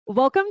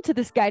Welcome to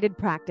this guided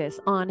practice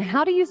on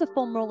how to use a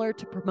foam roller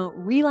to promote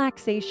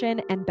relaxation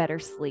and better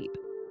sleep.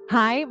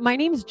 Hi, my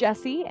name is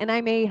Jessi, and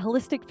I'm a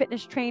holistic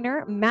fitness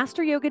trainer,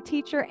 master yoga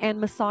teacher, and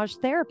massage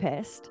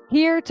therapist,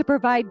 here to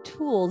provide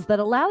tools that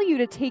allow you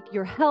to take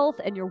your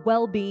health and your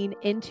well-being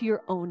into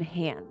your own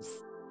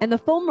hands. And the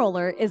foam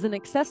roller is an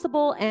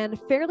accessible and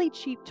fairly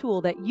cheap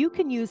tool that you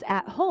can use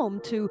at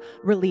home to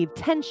relieve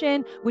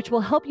tension, which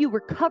will help you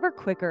recover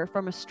quicker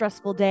from a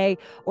stressful day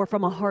or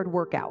from a hard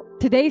workout.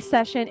 Today's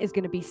session is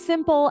going to be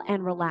simple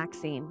and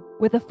relaxing,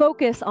 with a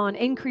focus on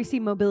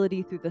increasing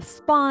mobility through the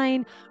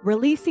spine,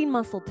 releasing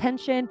muscle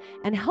tension,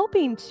 and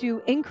helping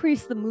to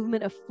increase the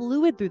movement of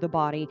fluid through the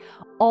body,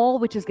 all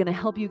which is going to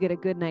help you get a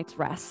good night's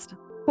rest.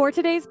 For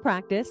today's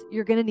practice,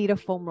 you're going to need a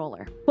foam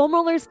roller. Foam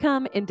rollers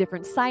come in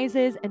different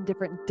sizes and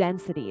different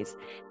densities,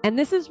 and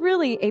this is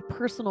really a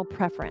personal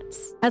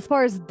preference. As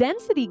far as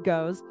density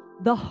goes,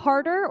 the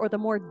harder or the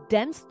more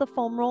dense the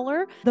foam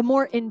roller, the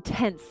more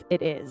intense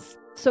it is.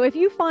 So if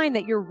you find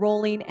that you're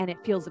rolling and it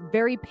feels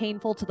very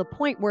painful to the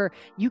point where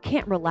you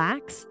can't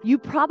relax, you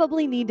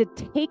probably need to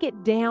take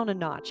it down a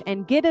notch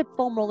and get a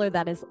foam roller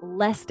that is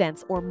less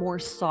dense or more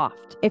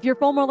soft. If your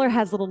foam roller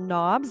has little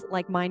knobs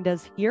like mine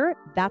does here,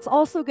 that's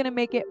also going to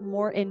make it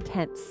more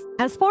intense.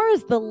 As far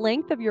as the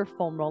length of your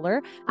foam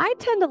roller, I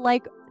tend to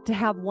like to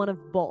have one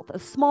of both, a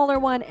smaller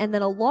one and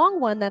then a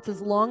long one that's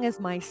as long as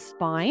my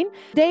spine.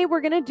 Today,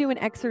 we're going to do an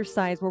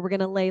exercise where we're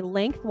going to lay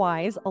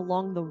lengthwise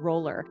along the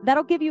roller.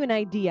 That'll give you an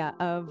idea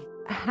of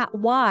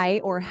why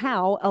or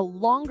how a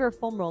longer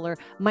foam roller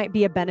might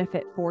be a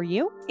benefit for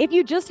you. If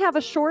you just have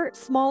a short,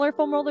 smaller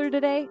foam roller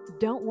today,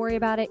 don't worry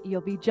about it.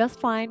 You'll be just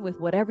fine with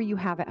whatever you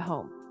have at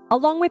home.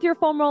 Along with your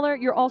foam roller,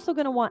 you're also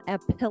going to want a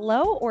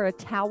pillow or a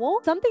towel,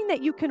 something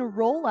that you can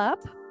roll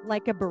up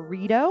like a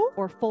burrito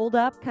or fold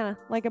up kind of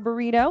like a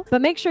burrito,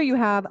 but make sure you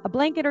have a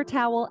blanket or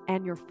towel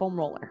and your foam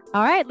roller.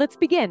 All right, let's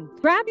begin.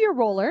 Grab your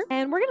roller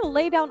and we're going to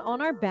lay down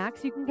on our back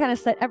so you can kind of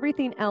set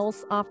everything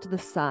else off to the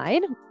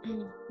side.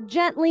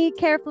 Gently,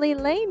 carefully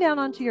laying down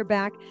onto your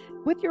back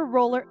with your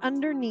roller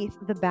underneath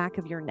the back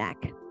of your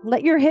neck.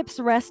 Let your hips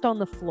rest on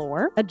the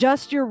floor.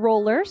 Adjust your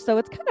roller so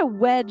it's kind of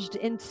wedged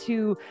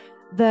into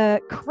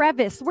the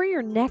crevice where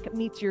your neck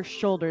meets your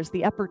shoulders,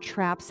 the upper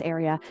traps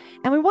area.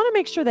 And we want to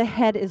make sure the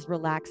head is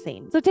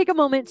relaxing. So take a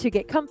moment to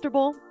get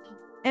comfortable.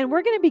 And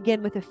we're going to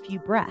begin with a few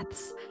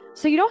breaths.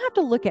 So you don't have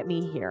to look at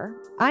me here.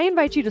 I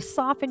invite you to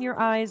soften your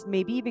eyes,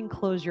 maybe even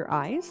close your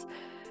eyes.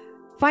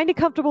 Find a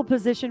comfortable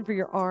position for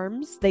your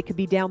arms. They could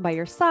be down by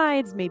your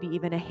sides, maybe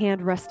even a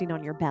hand resting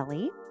on your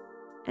belly.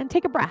 And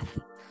take a breath.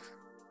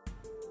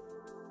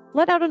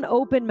 Let out an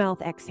open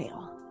mouth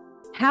exhale.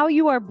 How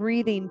you are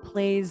breathing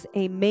plays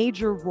a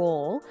major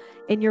role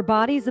in your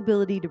body's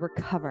ability to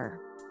recover.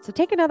 So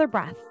take another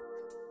breath.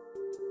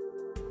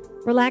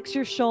 Relax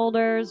your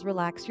shoulders,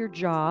 relax your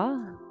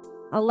jaw.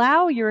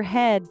 Allow your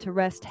head to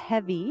rest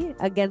heavy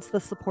against the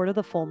support of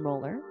the foam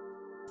roller.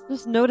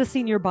 Just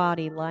noticing your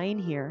body lying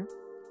here.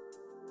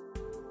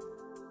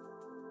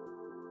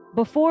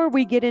 Before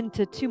we get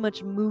into too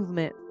much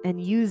movement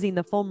and using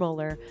the foam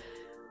roller,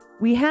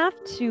 we have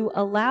to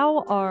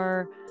allow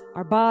our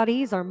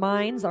bodies, our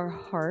minds, our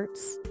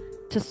hearts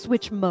to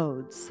switch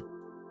modes.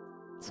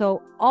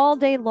 So all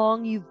day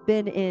long, you've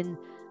been in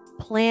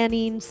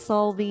planning,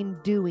 solving,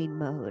 doing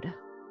mode.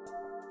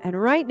 And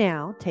right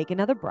now, take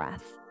another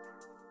breath.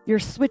 You're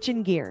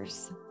switching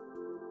gears.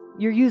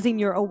 You're using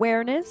your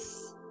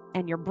awareness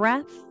and your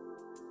breath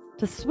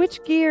to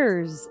switch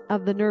gears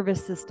of the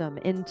nervous system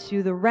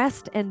into the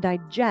rest and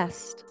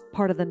digest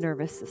part of the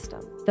nervous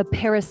system, the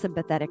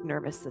parasympathetic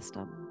nervous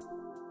system.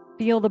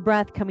 Feel the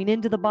breath coming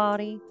into the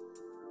body.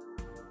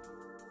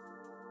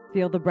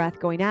 Feel the breath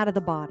going out of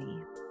the body.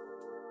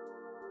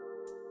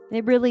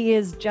 It really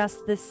is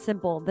just this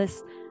simple,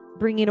 this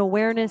bringing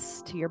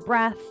awareness to your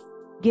breath,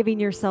 giving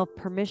yourself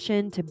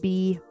permission to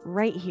be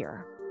right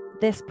here,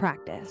 this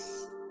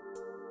practice.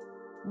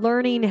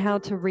 Learning how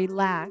to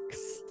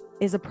relax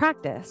is a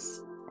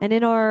practice. And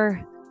in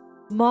our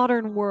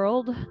modern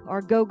world,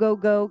 our go, go,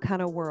 go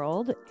kind of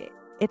world,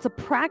 it's a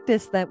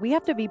practice that we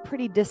have to be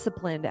pretty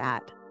disciplined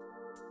at.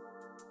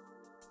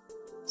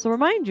 So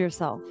remind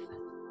yourself,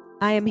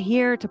 I am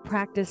here to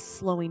practice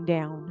slowing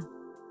down.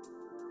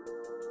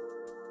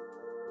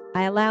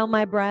 I allow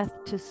my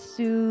breath to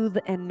soothe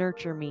and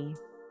nurture me.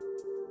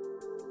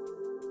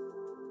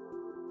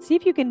 See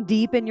if you can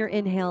deepen your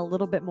inhale a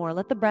little bit more.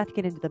 Let the breath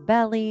get into the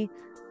belly.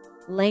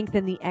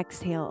 Lengthen the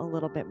exhale a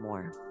little bit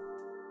more.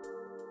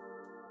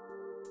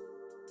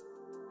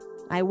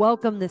 I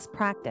welcome this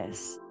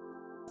practice.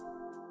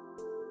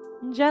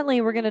 And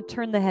gently, we're going to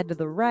turn the head to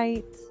the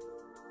right.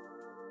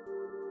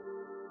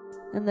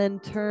 And then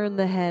turn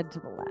the head to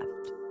the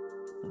left.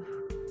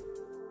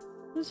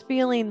 Just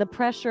feeling the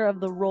pressure of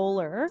the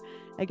roller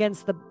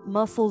against the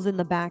muscles in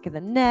the back of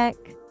the neck.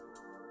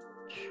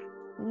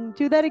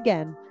 Do that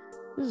again.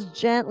 Just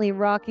gently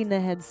rocking the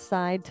head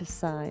side to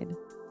side.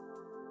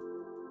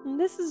 And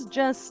this is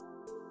just,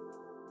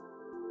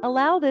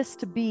 allow this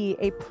to be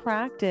a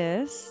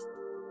practice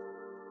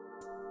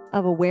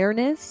of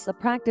awareness, a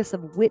practice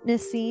of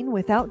witnessing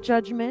without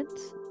judgment,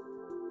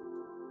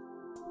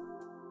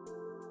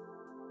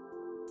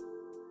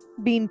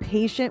 being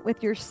patient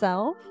with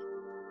yourself,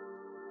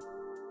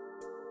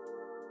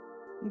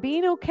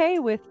 being okay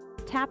with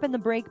tapping the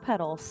brake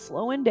pedal,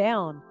 slowing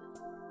down,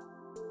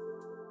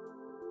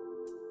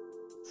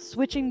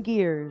 switching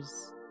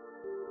gears.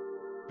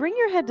 Bring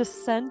your head to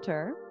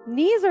center.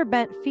 Knees are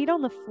bent, feet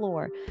on the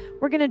floor.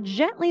 We're going to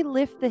gently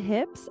lift the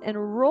hips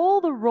and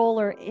roll the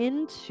roller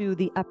into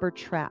the upper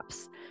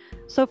traps.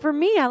 So for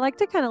me, I like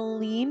to kind of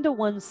lean to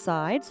one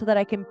side so that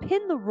I can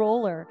pin the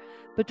roller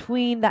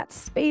between that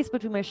space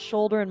between my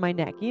shoulder and my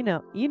neck. You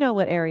know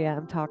what area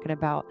I'm talking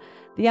about.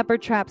 The upper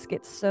traps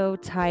get so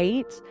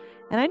tight,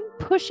 and I'm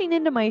pushing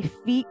into my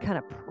feet, kind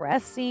of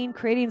pressing,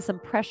 creating some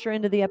pressure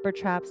into the upper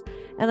traps.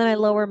 And then I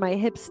lower my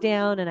hips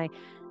down and I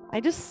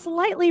just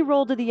slightly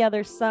roll to the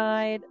other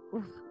side,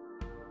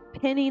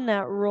 pinning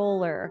that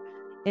roller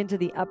into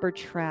the upper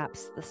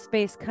traps, the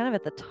space kind of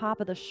at the top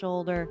of the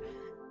shoulder.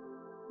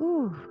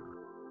 Ooh.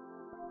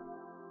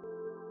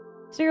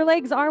 So your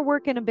legs are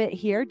working a bit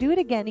here. Do it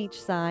again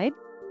each side.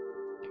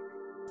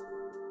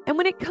 And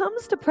when it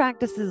comes to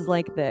practices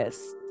like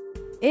this,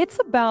 it's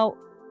about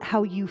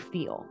how you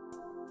feel.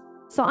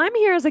 So I'm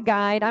here as a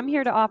guide. I'm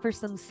here to offer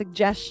some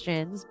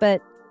suggestions,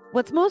 but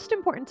what's most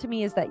important to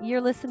me is that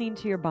you're listening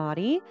to your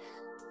body.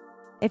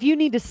 If you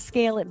need to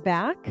scale it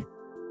back,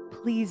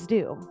 please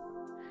do.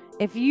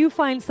 If you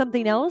find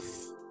something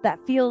else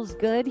that feels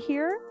good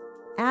here,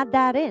 add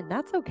that in.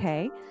 That's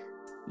okay.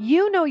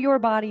 You know your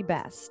body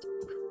best.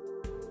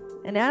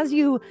 And as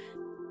you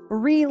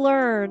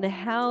relearn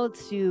how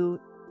to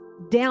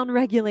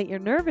downregulate your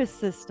nervous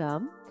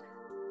system,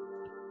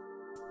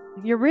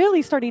 you're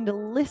really starting to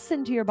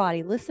listen to your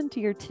body, listen to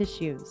your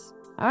tissues.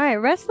 All right,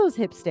 rest those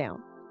hips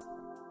down.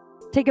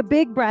 Take a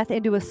big breath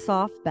into a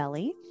soft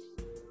belly.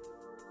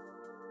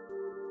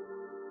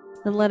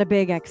 And let a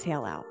big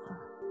exhale out.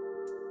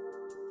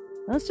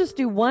 Let's just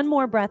do one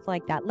more breath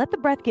like that. Let the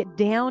breath get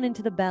down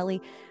into the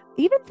belly.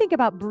 Even think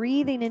about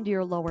breathing into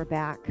your lower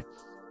back.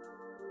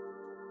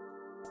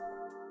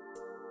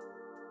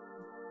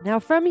 Now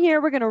from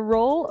here, we're going to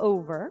roll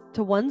over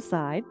to one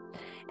side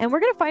and we're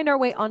going to find our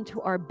way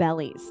onto our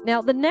bellies.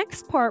 Now, the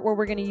next part where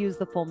we're going to use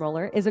the foam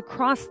roller is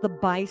across the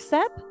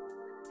bicep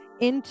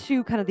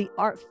into kind of the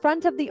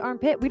front of the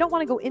armpit. We don't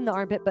want to go in the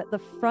armpit, but the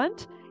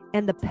front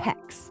and the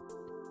pecs.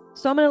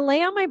 So I'm going to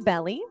lay on my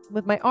belly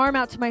with my arm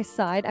out to my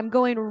side. I'm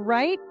going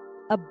right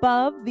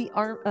above the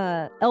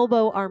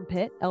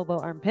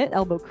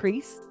elbow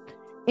crease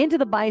into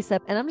the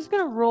bicep. And I'm just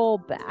going to roll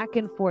back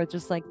and forth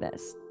just like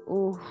this.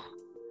 Ooh.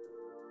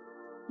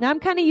 Now I'm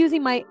kind of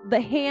using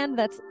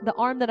the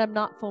arm that I'm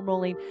not foam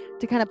rolling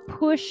to kind of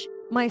push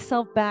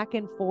myself back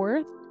and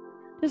forth,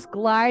 just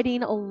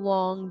gliding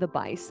along the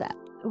bicep.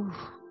 Ooh.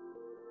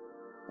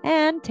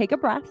 And take a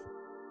breath.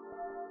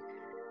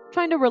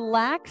 Trying to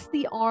relax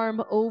the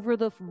arm over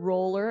the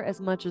roller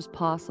as much as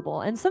possible.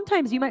 And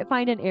sometimes you might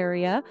find an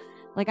area,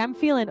 like I'm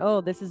feeling,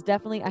 oh, this is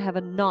definitely, I have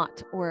a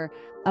knot or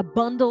a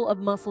bundle of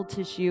muscle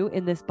tissue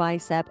in this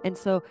bicep. And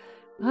so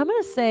I'm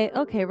going to say,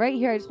 okay, right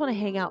here, I just want to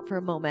hang out for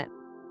a moment.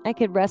 I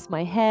could rest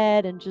my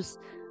head and just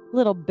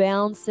little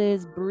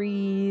bounces,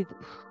 breathe,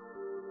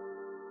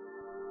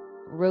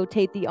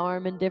 rotate the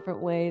arm in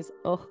different ways.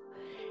 Oh,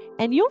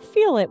 and you'll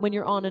feel it when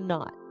you're on a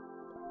knot.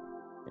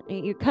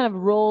 It kind of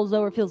rolls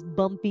over, feels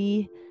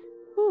bumpy.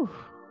 Whew.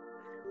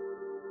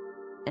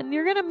 And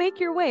you're going to make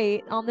your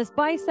way on this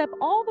bicep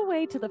all the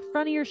way to the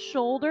front of your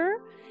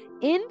shoulder,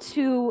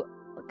 into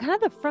kind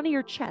of the front of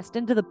your chest,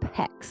 into the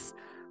pecs.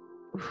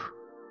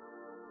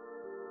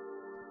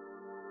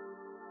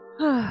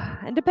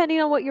 And depending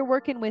on what you're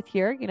working with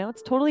here,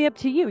 it's totally up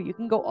to you. You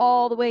can go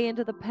all the way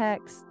into the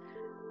pecs.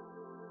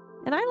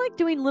 And I like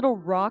doing little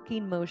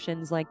rocking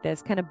motions like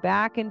this, kind of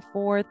back and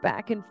forth,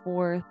 back and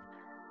forth.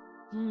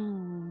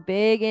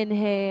 Big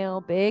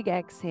inhale, big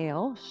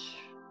exhale.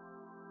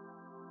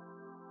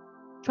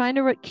 Trying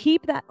to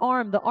keep that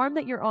arm, the arm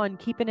that you're on,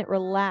 keeping it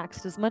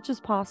relaxed as much as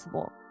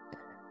possible.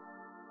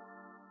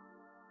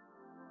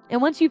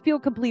 And once you feel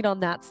complete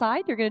on that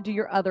side, you're going to do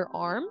your other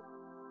arm.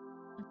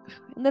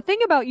 And the thing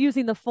about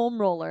using the foam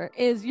roller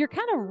is you're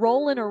kind of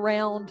rolling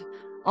around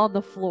on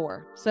the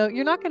floor. So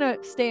you're not going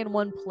to stay in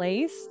one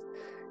place.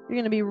 You're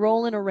going to be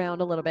rolling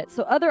around a little bit.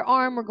 So other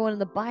arm, we're going in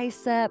the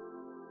bicep.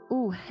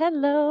 Ooh,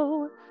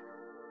 hello.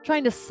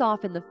 Trying to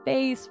soften the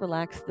face,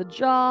 relax the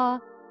jaw.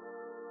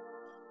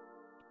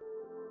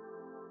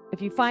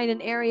 If you find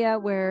an area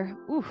where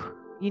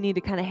you need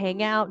to kind of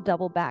hang out,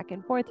 double back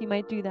and forth, you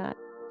might do that.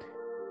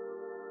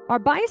 Our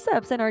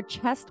biceps and our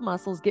chest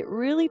muscles get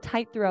really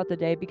tight throughout the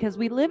day because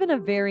we live in a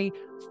very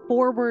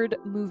forward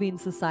moving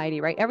society,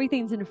 right?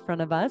 Everything's in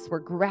front of us. We're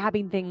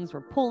grabbing things,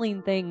 we're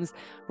pulling things,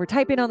 we're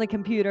typing on the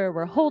computer,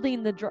 we're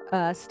holding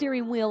the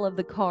steering wheel of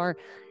the car,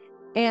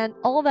 and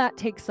all that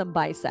takes some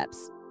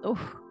biceps.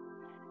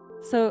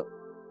 So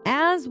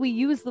as we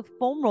use the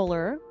foam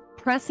roller,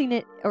 pressing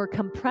it or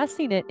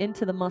compressing it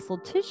into the muscle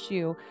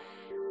tissue,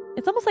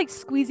 it's almost like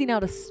squeezing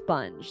out a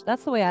sponge.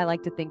 That's the way I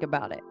like to think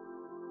about it.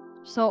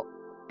 So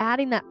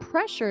adding that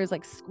pressure is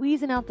like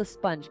squeezing out the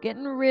sponge,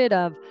 getting rid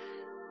of,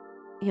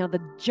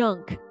 the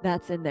junk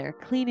that's in there,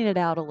 cleaning it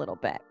out a little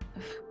bit.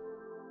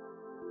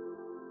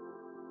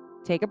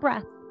 Take a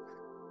breath.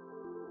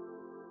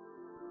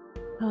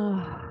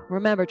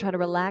 Remember, try to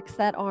relax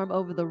that arm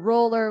over the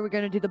roller. We're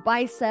going to do the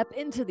bicep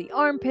into the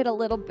armpit a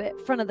little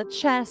bit, front of the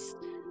chest.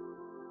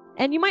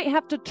 And you might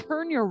have to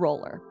turn your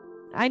roller.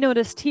 I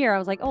noticed here, I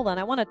was like, hold on,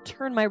 I want to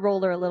turn my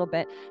roller a little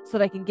bit so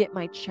that I can get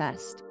my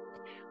chest.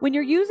 When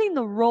you're using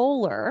the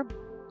roller,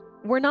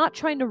 we're not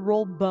trying to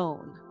roll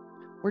bone.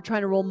 We're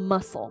trying to roll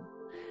muscle.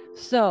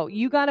 So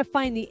you got to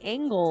find the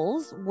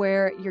angles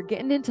where you're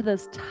getting into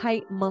this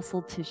tight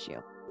muscle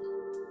tissue.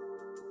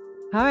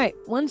 All right,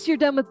 once you're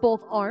done with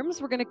both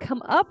arms, we're going to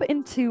come up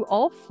into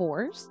all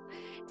fours,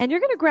 and you're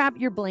going to grab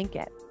your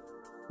blanket.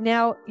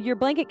 Now, your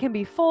blanket can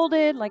be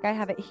folded like I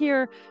have it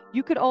here.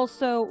 You could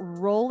also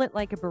roll it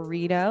like a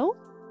burrito.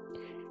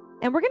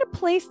 And we're going to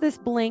place this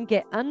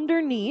blanket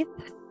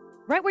underneath,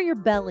 right where your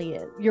belly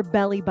is, your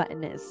belly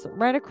button is, so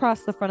right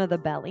across the front of the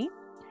belly.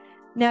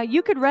 Now,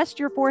 you could rest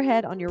your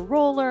forehead on your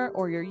roller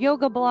or your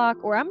yoga block,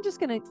 or I'm just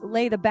going to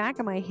lay the back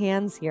of my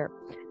hands here.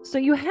 So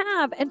you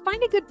have, and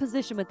find a good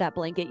position with that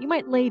blanket. You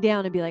might lay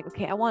down and be like,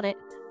 okay, I want it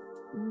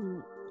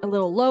a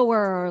little lower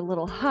or a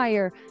little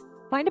higher.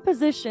 Find a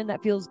position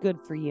that feels good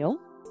for you.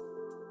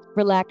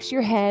 Relax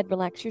your head,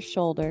 relax your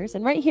shoulders.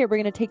 And right here, we're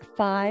going to take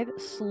 5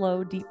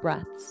 slow, deep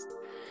breaths.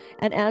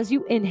 And as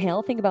you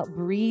inhale, think about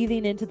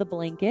breathing into the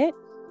blanket.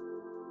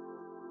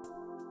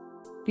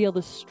 Feel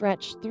the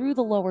stretch through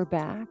the lower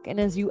back. And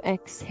as you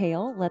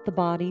exhale, let the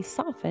body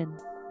soften.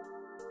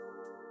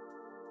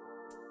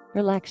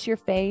 Relax your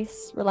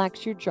face,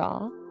 relax your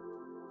jaw.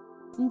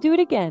 And do it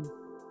again.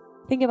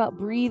 Think about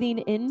breathing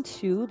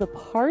into the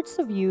parts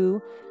of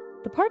you,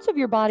 the parts of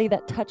your body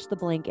that touch the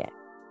blanket.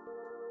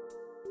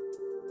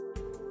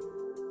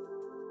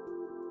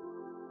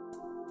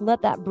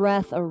 Let that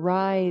breath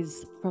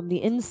arise from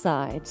the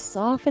inside,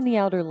 soften the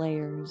outer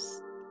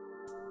layers,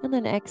 and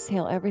then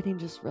exhale, everything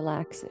just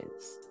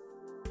relaxes.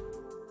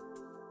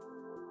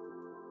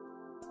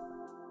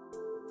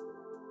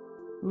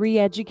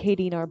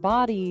 Re-educating our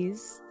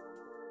bodies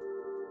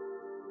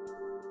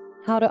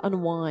how to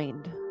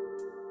unwind.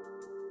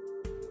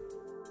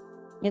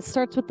 It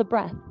starts with the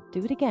breath.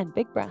 Do it again,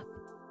 big breath.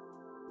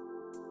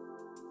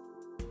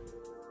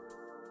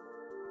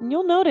 And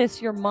you'll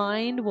notice your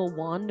mind will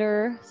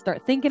wander,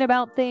 start thinking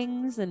about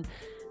things, and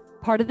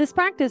part of this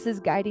practice is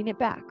guiding it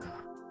back.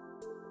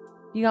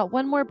 You got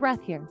one more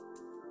breath here.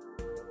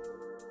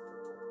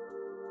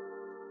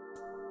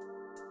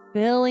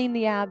 Filling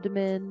the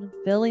abdomen,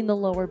 filling the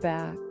lower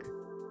back,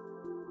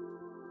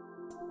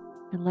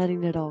 and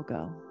letting it all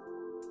go.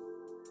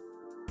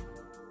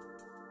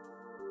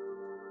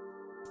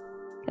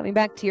 Coming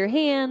back to your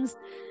hands,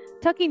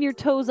 tucking your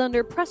toes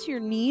under, press your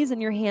knees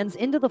and your hands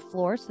into the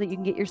floor so that you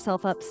can get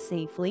yourself up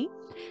safely.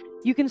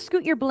 You can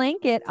scoot your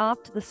blanket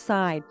off to the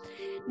side.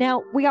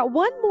 Now, we got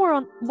one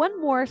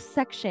more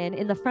section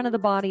in the front of the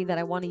body that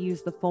I want to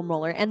use the foam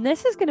roller, and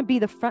this is going to be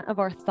the front of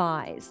our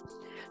thighs.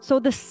 So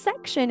the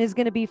section is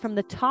going to be from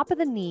the top of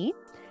the knee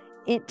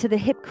to the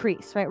hip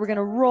crease, right? We're going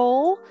to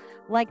roll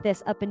like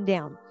this up and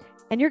down.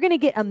 And you're going to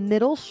get a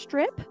middle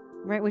strip,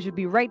 right, which would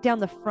be right down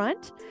the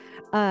front,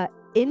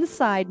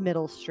 inside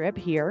middle strip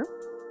here,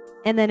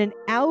 and then an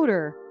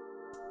outer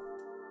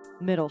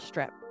middle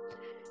strip.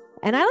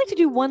 And I like to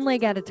do one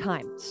leg at a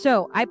time.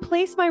 So I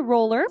place my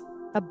roller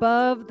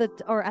above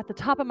or at the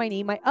top of my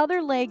knee. My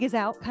other leg is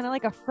out, kind of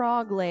like a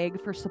frog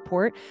leg for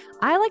support.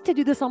 I like to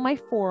do this on my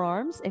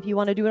forearms. If you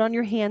want to do it on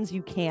your hands,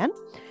 you can.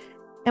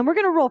 And we're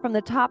going to roll from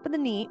the top of the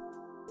knee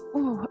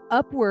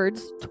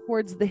upwards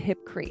towards the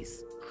hip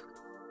crease.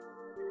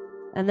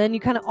 And then you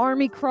kind of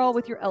army crawl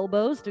with your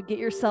elbows to get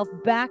yourself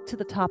back to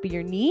the top of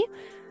your knee.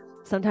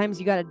 Sometimes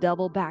you got to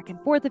double back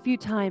and forth a few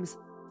times.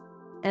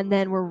 And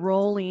then we're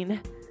rolling.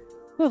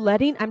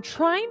 I'm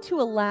trying to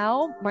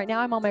allow, right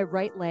now I'm on my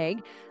right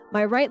leg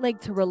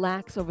to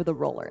relax over the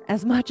roller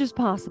as much as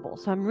possible.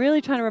 So I'm really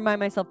trying to remind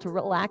myself to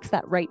relax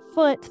that right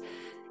foot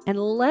and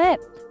let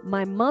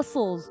my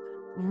muscles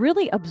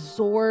really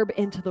absorb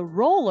into the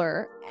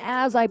roller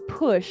as I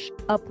push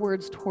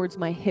upwards towards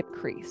my hip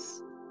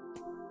crease.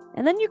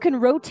 And then you can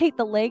rotate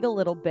the leg a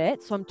little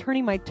bit. So I'm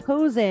turning my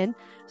toes in.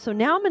 So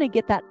now I'm going to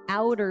get that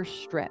outer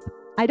strip.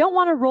 I don't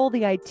want to roll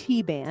the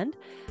IT band,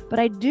 but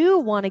I do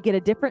want to get a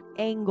different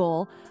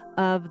angle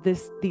of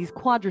these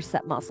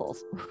quadricep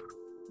muscles.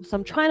 So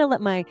I'm trying to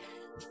let my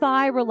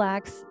thigh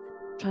relax,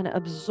 trying to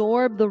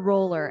absorb the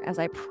roller as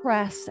I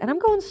press, and I'm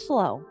going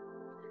slow.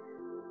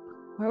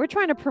 We're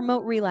trying to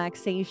promote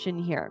relaxation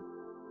here.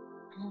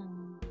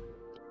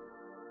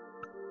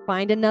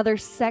 Find another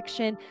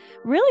section.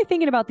 Really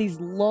thinking about these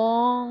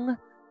long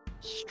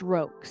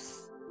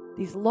strokes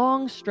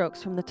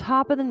from the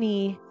top of the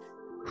knee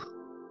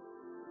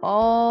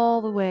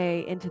all the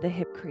way into the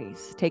hip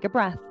crease. Take a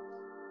breath.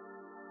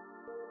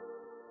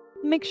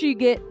 Make sure you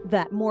get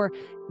that more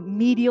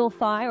medial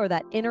thigh or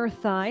that inner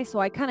thigh. So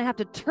I kind of have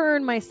to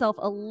turn myself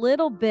a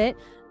little bit.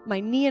 My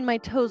knee and my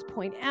toes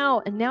point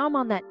out, and now I'm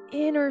on that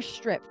inner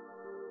strip.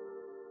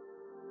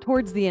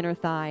 towards the inner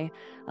thigh,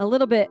 a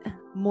little bit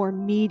more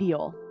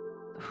medial.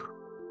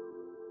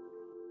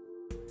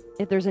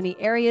 If there's any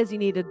areas you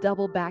need to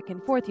double back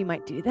and forth, you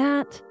might do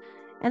that.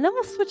 And then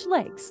we'll switch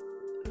legs.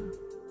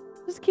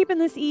 Just keeping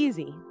this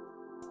easy.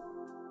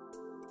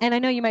 And I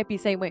know you might be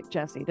saying, wait,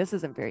 Jessi, this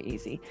isn't very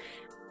easy.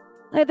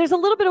 There's a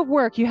little bit of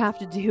work you have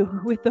to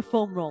do with the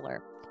foam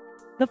roller.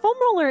 The foam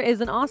roller is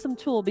an awesome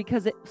tool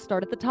because it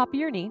starts at the top of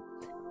your knee.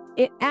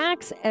 It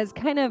acts as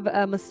kind of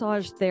a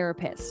massage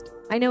therapist.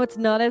 I know it's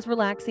not as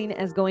relaxing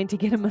as going to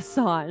get a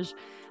massage,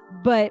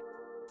 but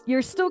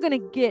you're still going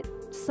to get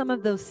some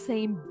of those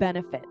same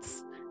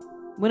benefits.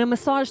 When a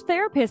massage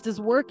therapist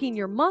is working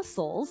your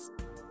muscles,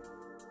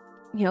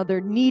 you know,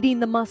 they're kneading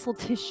the muscle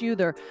tissue,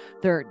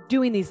 they're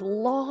doing these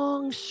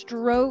long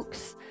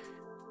strokes.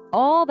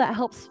 All that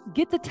helps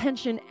get the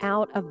tension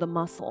out of the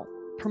muscle,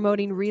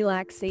 promoting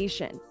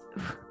relaxation.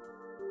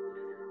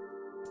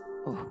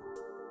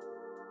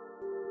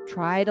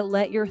 Try to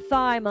let your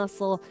thigh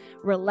muscle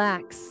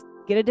relax.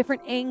 Get a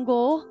different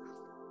angle.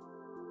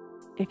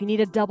 If you need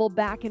to double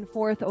back and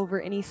forth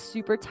over any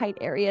super tight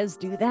areas,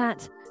 do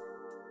that.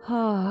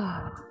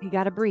 You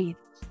got to breathe.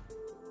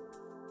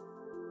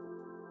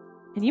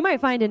 And you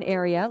might find an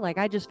area, like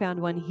I just found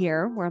one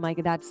here, where I'm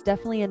like, that's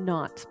definitely a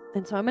knot.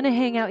 And so I'm going to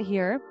hang out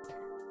here.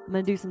 I'm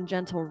going to do some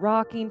gentle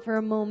rocking for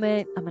a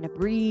moment. I'm going to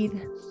breathe.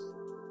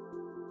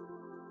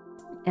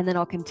 And then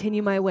I'll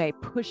continue my way,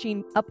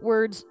 pushing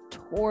upwards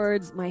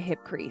towards my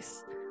hip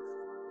crease.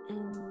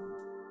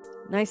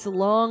 Nice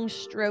long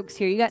strokes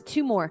here. You got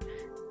 2 more.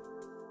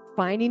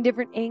 Finding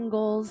different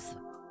angles.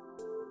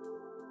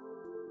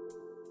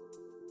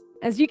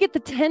 As you get the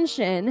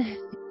tension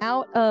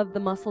out of the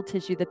muscle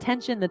tissue, the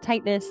tension, the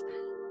tightness,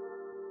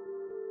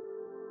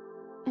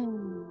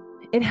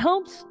 it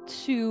helps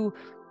to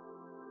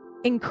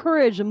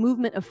encourage a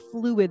movement of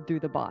fluid through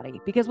the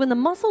body. Because when the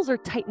muscles are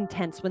tight and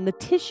tense, when the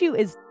tissue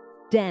is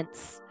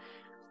dense,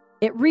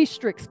 it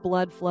restricts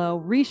blood flow,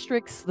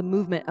 restricts the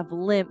movement of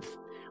lymph,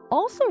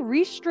 also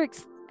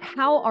restricts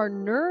how our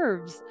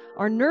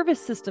nervous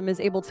system is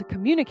able to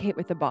communicate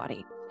with the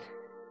body.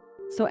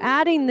 So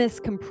adding this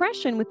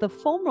compression with the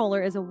foam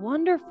roller is a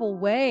wonderful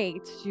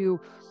way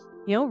to,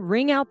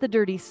 wring out the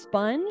dirty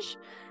sponge,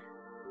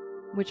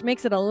 which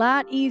makes it a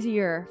lot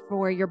easier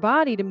for your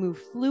body to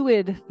move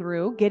fluid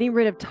through, getting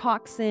rid of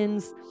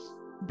toxins,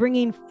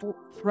 bringing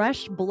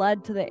fresh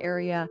blood to the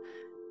area.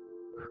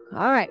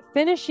 All right,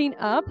 finishing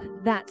up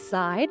that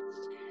side.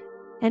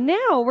 And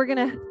now we're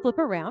going to flip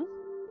around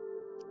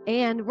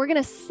and we're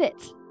going to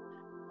sit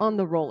on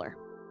the roller.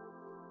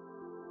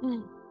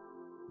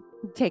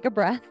 Take a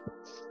breath.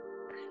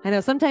 I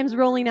know sometimes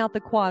rolling out the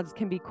quads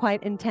can be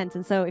quite intense.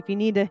 And so if you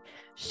need to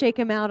shake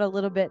them out a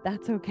little bit,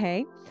 that's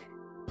okay.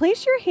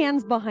 Place your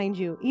hands behind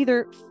you,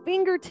 either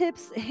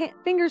fingertips,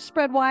 fingers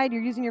spread wide.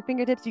 You're using your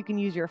fingertips. You can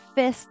use your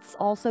fists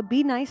also.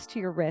 Be nice to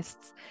your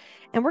wrists.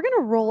 And we're going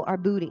to roll our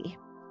booty.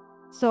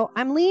 So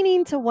I'm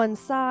leaning to one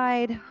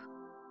side.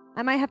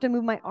 I might have to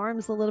move my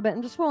arms a little bit.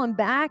 I'm just rolling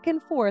back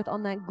and forth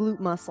on that glute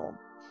muscle.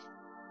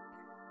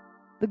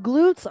 The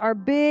glutes are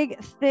big,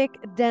 thick,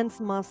 dense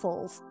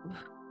muscles.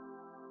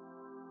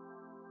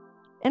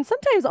 And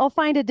sometimes I'll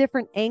find a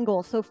different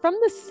angle. So from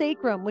the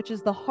sacrum, which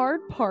is the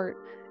hard part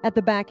at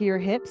the back of your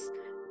hips,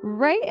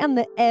 right on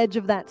the edge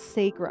of that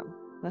sacrum.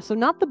 So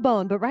not the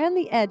bone, but right on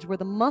the edge where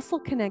the muscle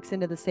connects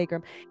into the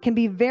sacrum can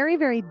be very,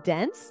 very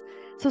dense.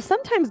 So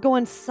sometimes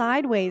going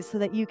sideways so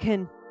that you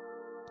can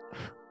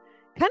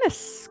kind of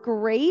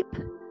scrape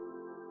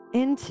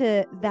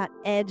into that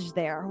edge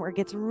there where it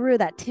gets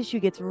that tissue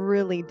gets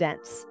really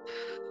dense.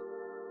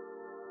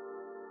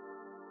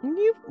 And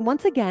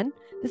once again,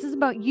 this is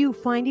about you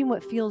finding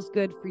what feels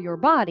good for your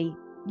body.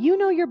 You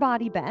know your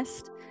body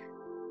best.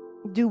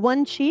 Do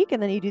one cheek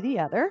and then you do the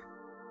other.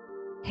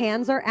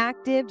 Hands are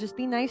active. Just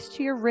be nice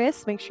to your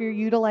wrists. Make sure you're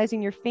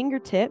utilizing your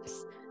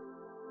fingertips.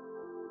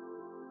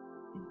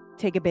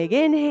 Take a big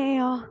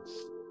inhale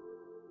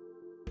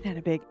and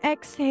a big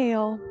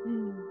exhale.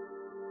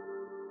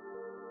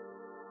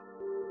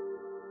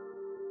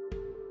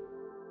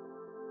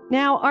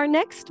 Now, our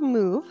next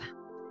move,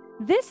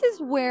 this is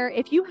where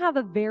if you have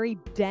a very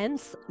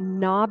dense,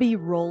 knobby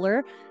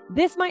roller,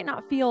 this might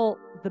not feel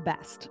the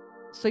best.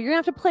 So you're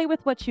going to have to play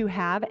with what you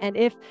have. And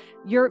if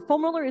your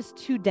foam roller is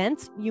too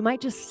dense, you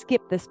might just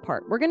skip this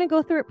part. We're going to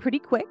go through it pretty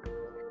quick.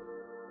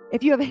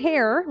 If you have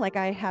hair, like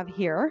I have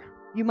here,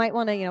 you might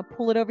want to,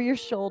 pull it over your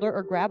shoulder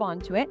or grab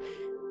onto it,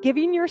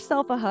 giving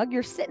yourself a hug.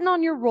 You're sitting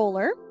on your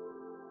roller.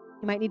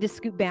 You might need to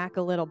scoot back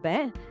a little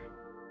bit.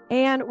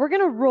 And we're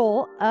going to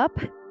roll up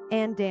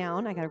and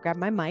down. I got to grab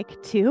my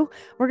mic too.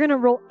 We're going to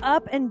roll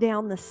up and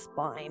down the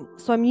spine.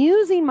 So I'm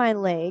using my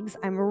legs.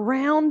 I'm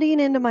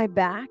rounding into my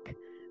back,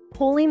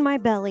 pulling my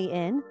belly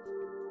in,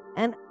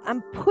 and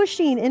I'm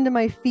pushing into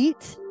my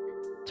feet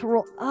to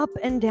roll up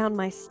and down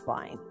my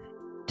spine.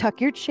 Tuck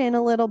your chin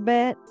a little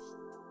bit.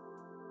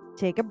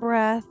 Take a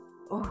breath.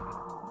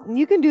 And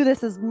you can do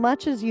this as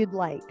much as you'd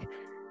like,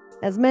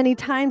 as many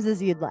times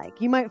as you'd like.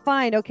 You might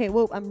find, okay,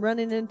 whoa, I'm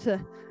running into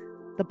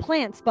the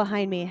plants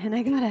behind me and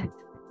I got to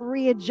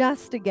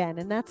readjust again,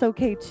 and that's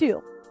okay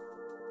too.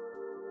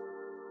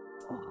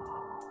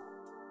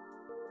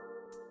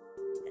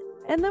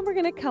 And then we're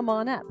going to come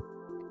on up.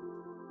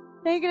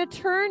 Now you're going to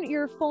turn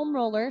your foam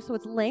roller so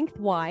it's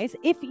lengthwise.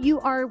 If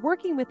you are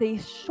working with a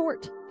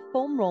short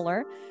foam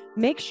roller,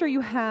 make sure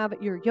you have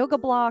your yoga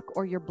block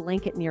or your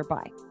blanket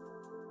nearby.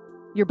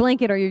 Your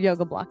blanket or your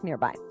yoga block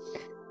nearby.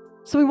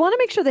 So we want to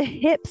make sure the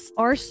hips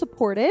are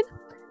supported,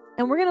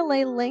 and we're going to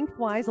lay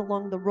lengthwise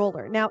along the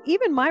roller. Now,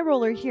 even my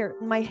roller here,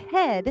 my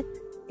head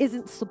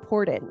isn't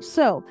supported.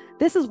 So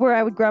this is where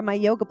I would grab my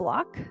yoga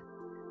block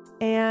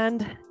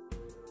and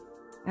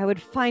I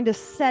would find a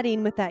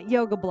setting with that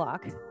yoga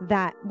block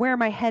that where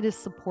my head is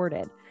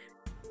supported.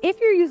 If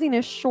you're using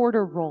a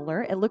shorter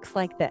roller, it looks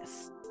like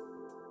this.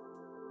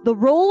 The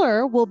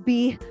roller will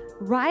be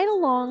right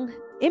along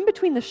in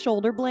between the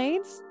shoulder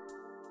blades,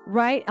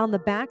 right on the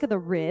back of the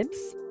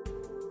ribs.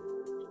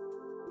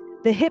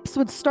 The hips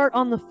would start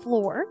on the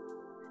floor.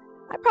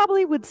 I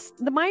probably would,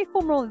 my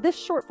foam roller, this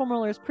short foam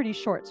roller is pretty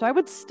short, so I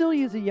would still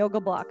use a yoga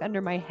block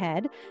under my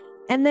head.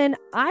 And then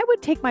I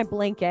would take my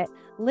blanket,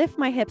 lift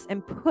my hips,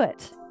 and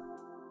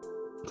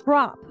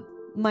prop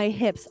my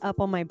hips up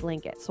on my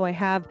blanket.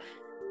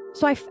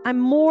 I'm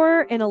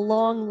more in a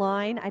long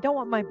line. I don't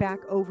want my back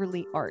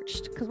overly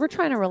arched because we're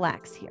trying to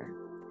relax here.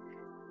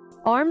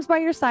 Arms by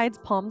your sides,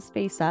 palms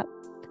face up.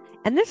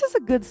 And this is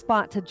a good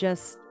spot to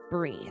just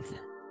breathe.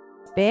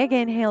 Big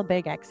inhale,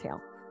 big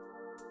exhale.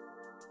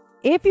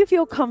 If you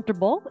feel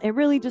comfortable, it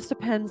really just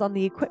depends on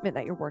the equipment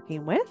that you're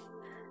working with.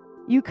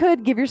 You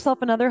could give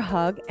yourself another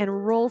hug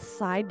and roll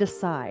side to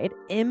side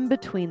in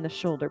between the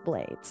shoulder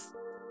blades.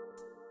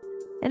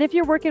 And if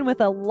you're working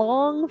with a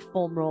long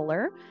foam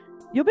roller,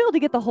 you'll be able to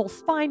get the whole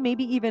spine,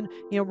 maybe even,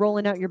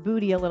 rolling out your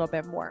booty a little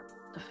bit more.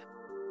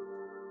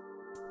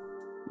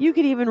 You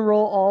could even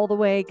roll all the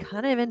way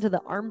kind of into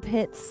the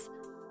armpits.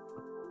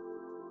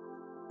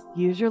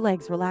 Use your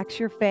legs, relax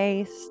your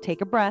face,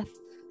 take a breath.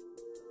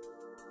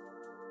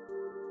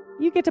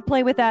 You get to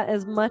play with that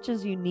as much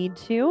as you need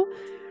to.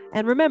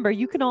 And remember,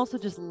 you can also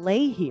just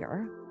lay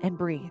here and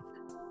breathe.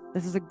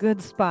 This is a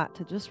good spot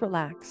to just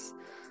relax.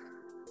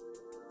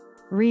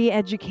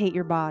 Re-educate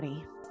your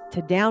body,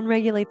 to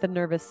down-regulate the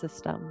nervous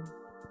system,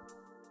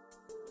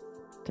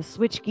 to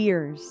switch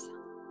gears,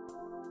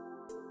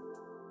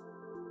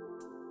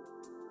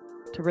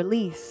 to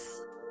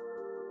release,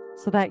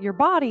 so that your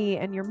body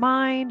and your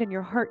mind and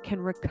your heart can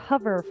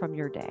recover from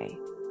your day.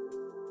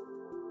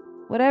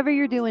 Whatever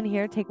you're doing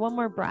here, take one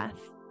more breath.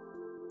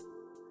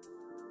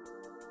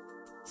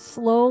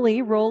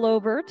 Slowly roll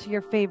over to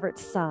your favorite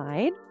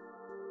side.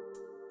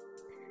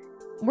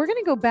 We're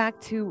going to go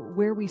back to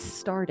where we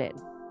started.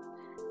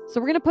 So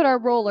we're going to put our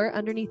roller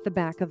underneath the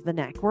back of the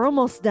neck. We're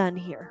almost done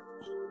here.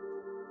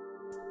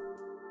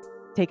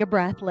 Take a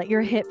breath. Let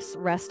your hips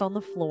rest on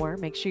the floor.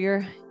 Make sure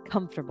you're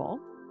comfortable.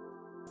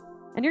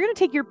 And you're going to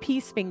take your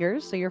peace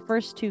fingers, so your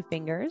first two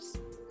fingers,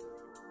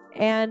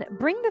 and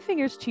bring the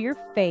fingers to your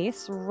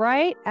face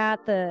right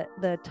at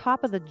the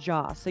top of the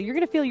jaw. So you're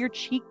going to feel your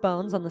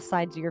cheekbones on the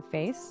sides of your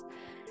face,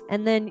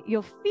 and then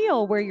you'll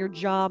feel where your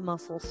jaw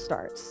muscle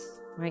starts,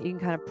 right? You can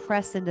kind of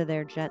press into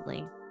there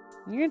gently.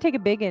 And you're going to take a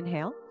big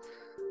inhale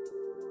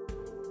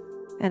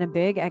and a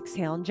big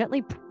exhale and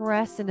gently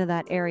press into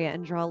that area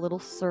and draw little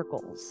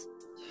circles.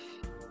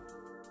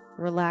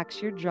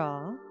 Relax your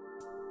jaw.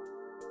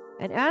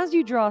 And as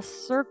you draw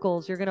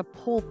circles, you're going to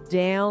pull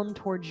down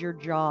towards your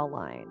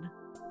jawline.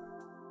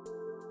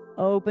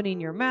 Opening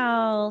your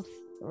mouth,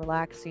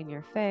 relaxing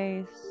your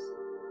face.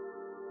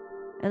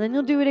 And then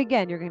you'll do it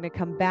again. You're going to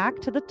come back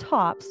to the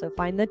top. So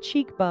find the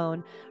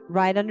cheekbone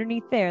right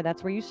underneath there.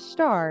 That's where you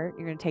start.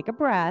 You're going to take a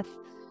breath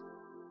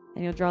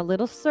and you'll draw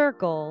little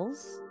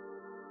circles,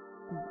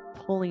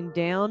 pulling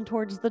down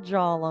towards the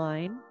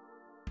jawline.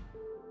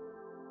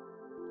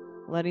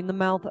 Letting the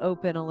mouth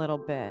open a little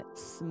bit.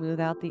 Smooth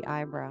out the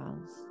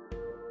eyebrows.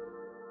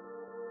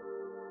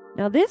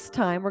 Now this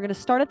time, we're going to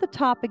start at the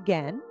top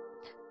again.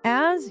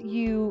 As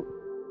you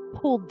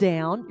pull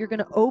down, you're going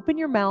to open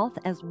your mouth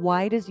as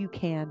wide as you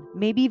can.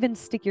 Maybe even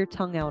stick your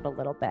tongue out a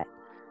little bit.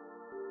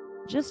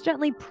 Just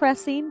gently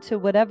pressing to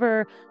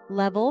whatever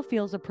level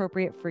feels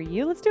appropriate for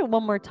you. Let's do it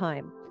one more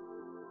time.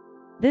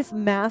 This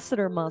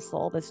masseter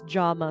muscle, this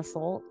jaw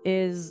muscle,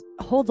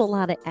 holds a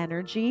lot of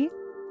energy.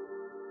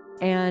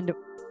 And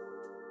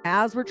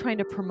as we're trying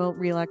to promote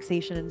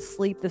relaxation and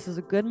sleep, this is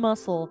a good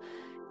muscle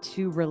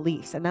to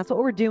release. And that's what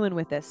we're doing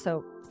with this.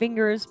 So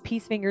fingers,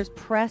 peace fingers,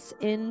 press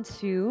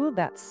into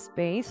that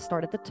space,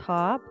 start at the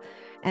top.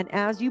 And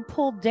as you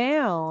pull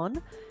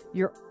down,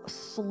 you're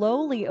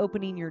slowly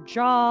opening your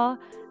jaw,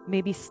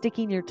 maybe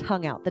sticking your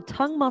tongue out. The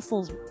tongue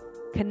muscle's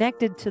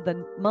connected to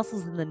the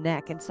muscles in the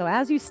neck. And so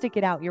as you stick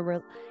it out,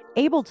 you're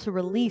able to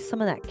release some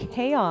of that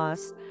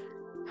chaos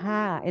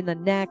in the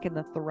neck and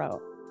the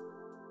throat.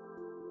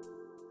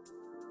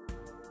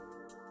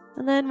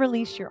 And then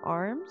release your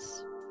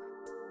arms.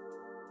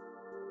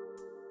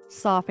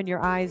 Soften your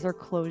eyes or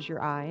close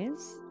your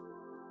eyes.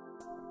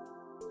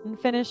 And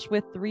finish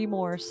with 3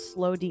 more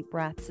slow, deep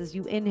breaths as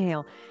you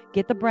inhale.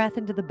 Get the breath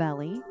into the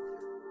belly.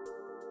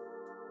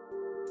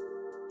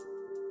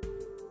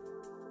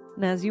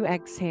 And as you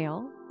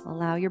exhale,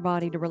 allow your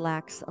body to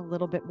relax a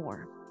little bit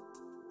more.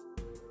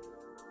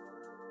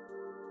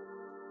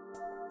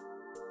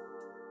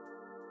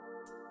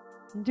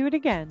 And do it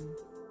again.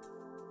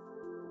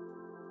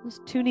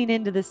 Just tuning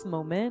into this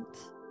moment,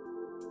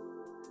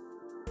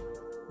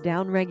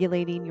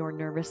 down-regulating your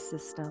nervous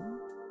system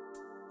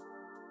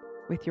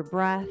with your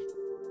breath,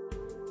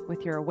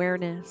 with your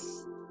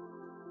awareness,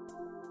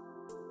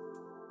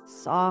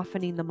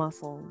 softening the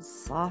muscles,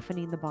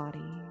 softening the body.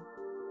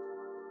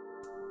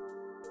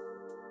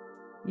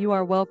 You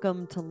are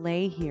welcome to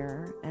lay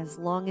here as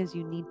long as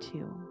you need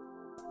to.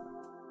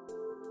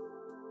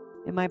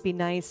 It might be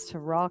nice to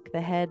rock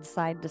the head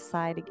side to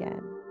side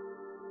again.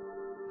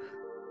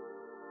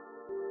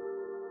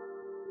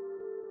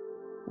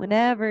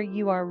 Whenever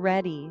you are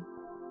ready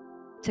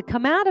to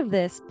come out of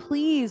this,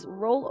 please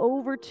roll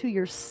over to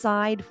your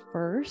side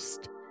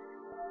first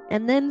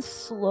and then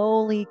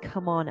slowly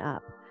come on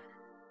up.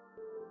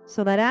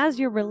 So that as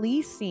you're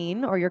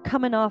releasing or you're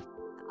coming off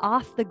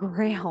the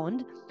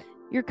ground,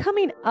 you're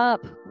coming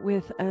up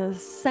with a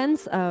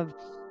sense of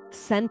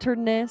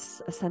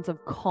centeredness, a sense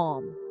of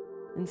calm.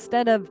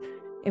 Instead of,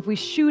 if we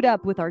shoot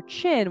up with our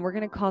chin, we're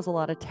going to cause a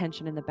lot of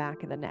tension in the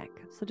back of the neck.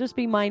 So just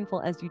be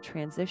mindful as you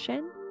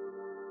transition.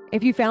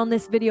 If you found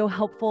this video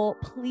helpful,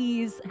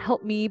 please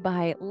help me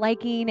by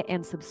liking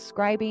and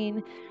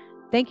subscribing.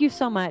 Thank you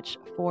so much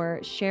for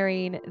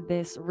sharing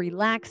this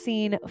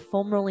relaxing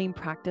foam rolling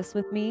practice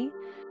with me.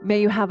 May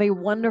you have a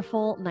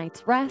wonderful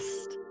night's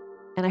rest,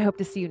 and I hope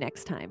to see you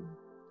next time.